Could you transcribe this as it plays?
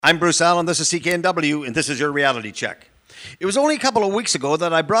I'm Bruce Allen, this is CKNW, and this is your reality check. It was only a couple of weeks ago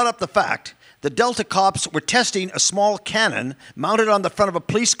that I brought up the fact that Delta cops were testing a small cannon mounted on the front of a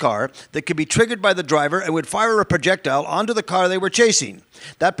police car that could be triggered by the driver and would fire a projectile onto the car they were chasing.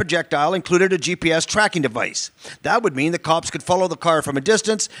 That projectile included a GPS tracking device. That would mean the cops could follow the car from a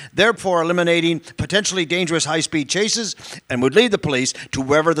distance, therefore eliminating potentially dangerous high-speed chases, and would lead the police to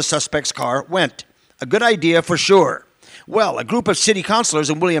wherever the suspect's car went. A good idea for sure. Well, a group of city councillors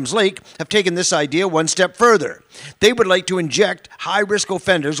in Williams Lake have taken this idea one step further. They would like to inject high-risk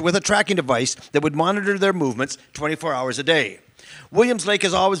offenders with a tracking device that would monitor their movements 24 hours a day. Williams Lake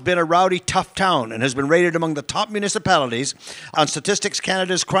has always been a rowdy, tough town and has been rated among the top municipalities on Statistics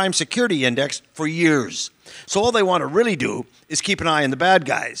Canada's Crime Security Index for years. So all they want to really do is keep an eye on the bad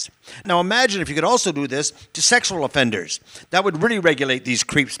guys. Now imagine if you could also do this to sexual offenders. That would really regulate these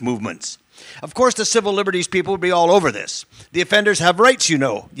creeps' movements. Of course, the civil liberties people would be all over this. The offenders have rights, you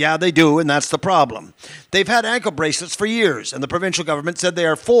know. Yeah, they do, and that's the problem. They've had ankle bracelets for years, and the provincial government said they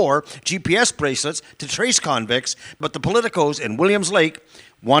are for GPS bracelets to trace convicts, but the politicos in Williams Lake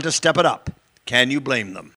want to step it up. Can you blame them?